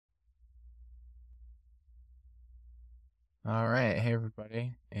All right, hey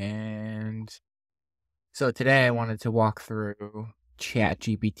everybody. And so today I wanted to walk through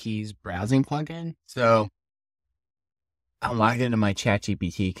ChatGPT's browsing plugin. So I'm logged into my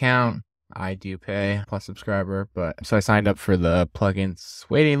ChatGPT account. I do pay plus subscriber, but so I signed up for the plugins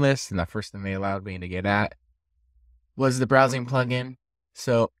waiting list, and the first thing they allowed me to get at was the browsing plugin.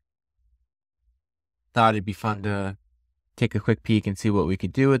 So thought it'd be fun to take a quick peek and see what we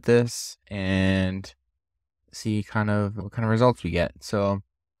could do with this and see what kind of results we get. So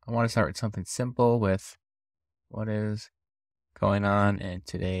I want to start with something simple with what is going on in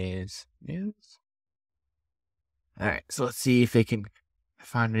today's news. All right, so let's see if they can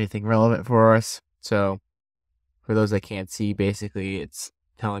find anything relevant for us. So for those that can't see, basically it's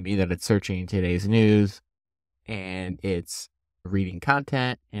telling me that it's searching today's news and it's reading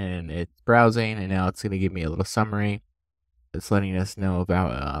content and it's browsing, and now it's going to give me a little summary. It's letting us know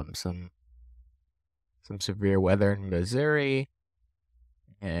about some severe weather in Missouri.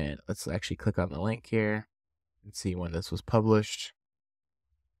 And let's actually click on the link here and see when this was published.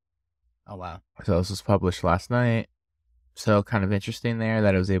 Oh, wow. So this was published last night. So kind of interesting there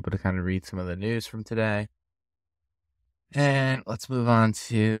that I was able to kind of read some of the news from today. And let's move on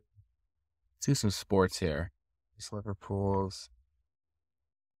to some sports here. It's Liverpool's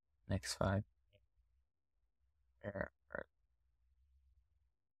next 5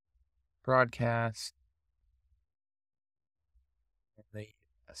 broadcast in the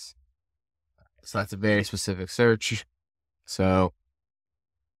US. So that's a very specific search. So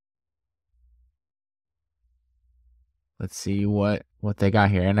let's see what they got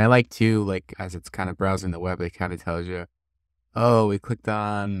here. And I like to, like, as it's kind of browsing the web, it kind of tells you, oh, we clicked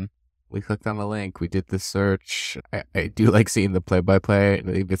on the link, we did this search. I do like seeing the play-by-play.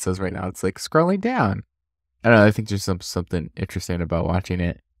 It says right now it's like scrolling down. I don't know, I think there's something interesting about watching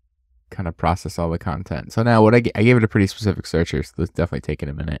it kind of process all the content. So now I gave it a pretty specific search here, so it's definitely taking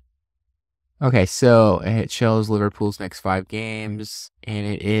a minute. Okay, so it shows Liverpool's next 5 games, and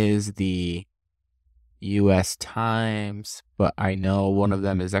it is the US Times, but I know one of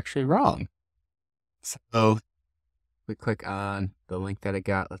them is actually wrong. So we click on the link that I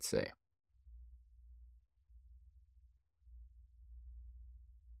got, let's see.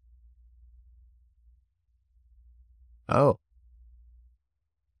 Oh.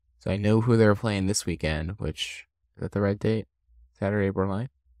 So I know who they're playing this weekend, which, is that the right date? Saturday, April 9th?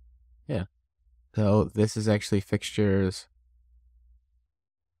 Yeah. So this is actually fixtures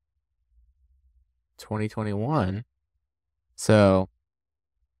 2021. So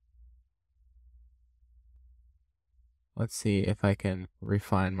let's see if I can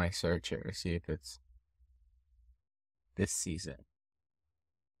refine my search here to see if it's this season.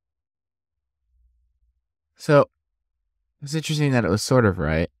 So it's interesting that it was sort of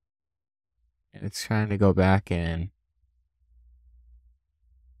right. And it's trying to go back and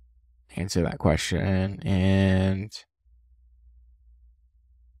answer that question. And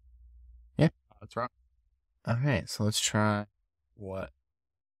yeah, that's wrong. All right, so let's try what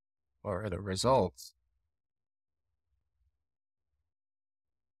are the results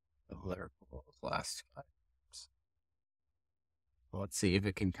of Liverpool's last 5 games. Let's see if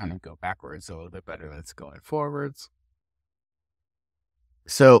it can kind of go backwards a little bit better than it's going forwards.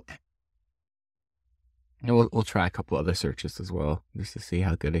 So we'll try a couple other searches as well, just to see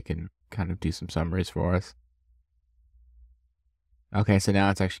how good it can kind of do some summaries for us. Okay, so now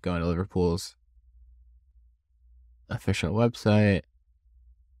it's actually going to Liverpool's official website,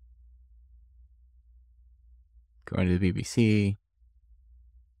 going to the BBC.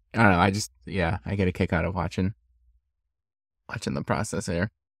 I don't know, I get a kick out of watching the process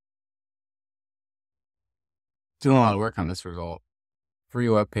here. Doing a lot of work on this result. 3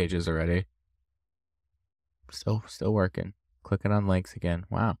 web pages already. Still working. Clicking on links again.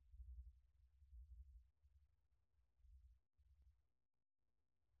 Wow.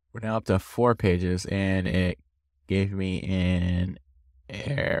 We're now up to 4 pages, and it gave me an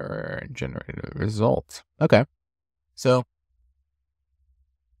error generated result. Okay. So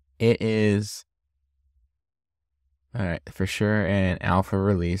it is, all right, for sure an alpha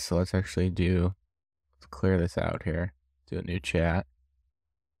release. So let's clear this out here. Do a new chat.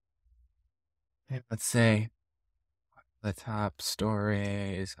 And let's say the top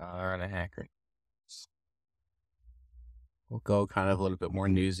stories are the hacker. We'll go kind of a little bit more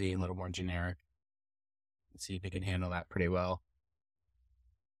newsy, a little more generic. Let's see if it can handle that pretty well.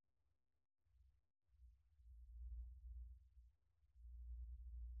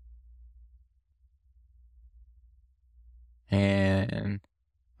 And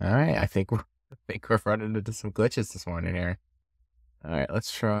all right, I think we're running into some glitches this morning here. All right,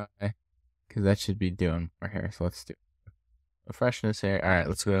 let's try, because that should be doing more here. So let's do freshness here. All right,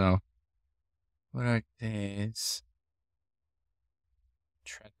 let's go. What are today's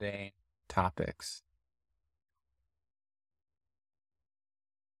trending topics?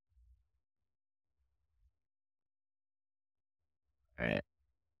 All right.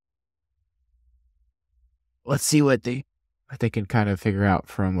 Let's see what they can kind of figure out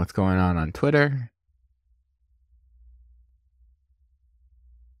from what's going on Twitter.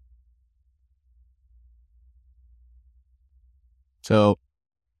 So,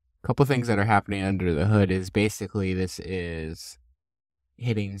 a couple things that are happening under the hood is basically this is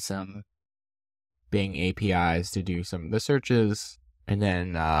hitting some Bing APIs to do some of the searches, and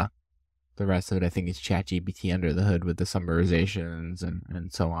then the rest of it, I think, is ChatGPT under the hood with the summarizations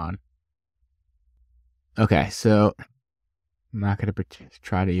and so on. Okay, so I'm not going to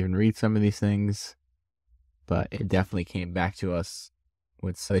try to even read some of these things, but it definitely came back to us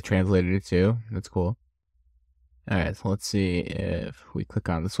what they translated it to. That's cool. All right, so let's see if we click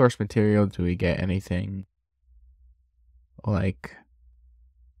on the source material, do we get anything like...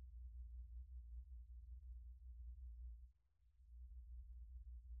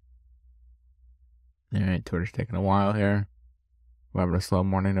 All right, Twitter's taking a while here. We're having a slow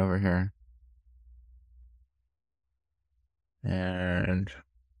morning over here. And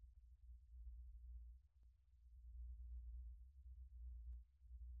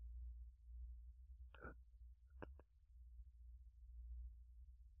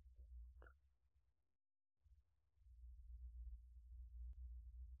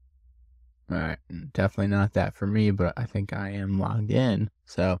all right, definitely not that for me, but I think I am logged in.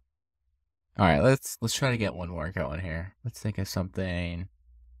 So, all right, let's try to get one more going here. Let's think of something.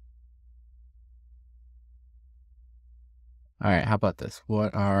 All right, how about this?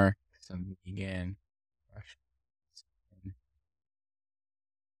 What are some vegan restaurants in New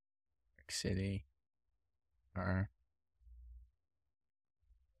York City are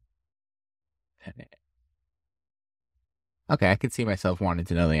 10 a.m.? Okay, I could see myself wanting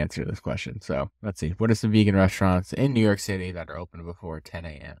to know the answer to this question. So let's see. What are some vegan restaurants in New York City that are open before 10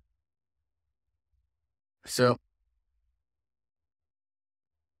 a.m.? So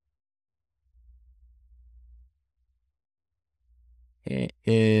it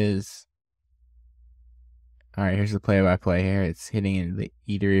is... All right, here's the play-by-play here. It's hitting in the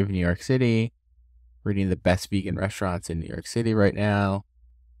Eatery of New York City, reading the best vegan restaurants in New York City right now.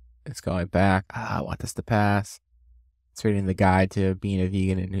 It's going back. I want this to pass. It's reading the guide to being a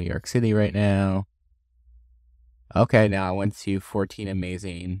vegan in New York City right now. Okay, now I went to 14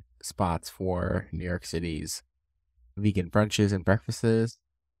 amazing spots for New York City's vegan brunches and breakfasts.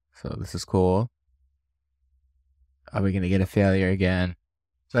 So this is cool. Are we going to get a failure again?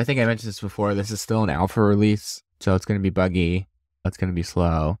 So I think I mentioned this before. This is still an alpha release, so it's going to be buggy. It's going to be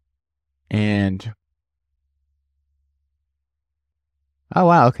slow. And oh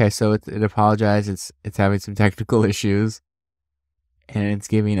wow, okay. So it apologized. It's having some technical issues, and it's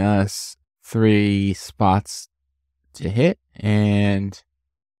giving us 3 spots to hit, and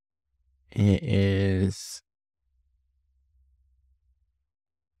it is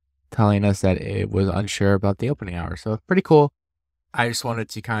telling us that it was unsure about the opening hour. So pretty cool. I just wanted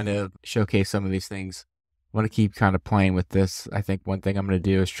to kind of showcase some of these things. I want to keep kind of playing with this. I think one thing I'm going to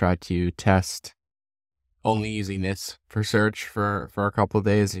do is try to test only using this for search for a couple of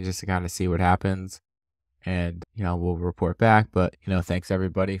days and just to kind of see what happens. And, we'll report back. But, thanks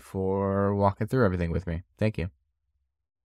everybody for walking through everything with me. Thank you.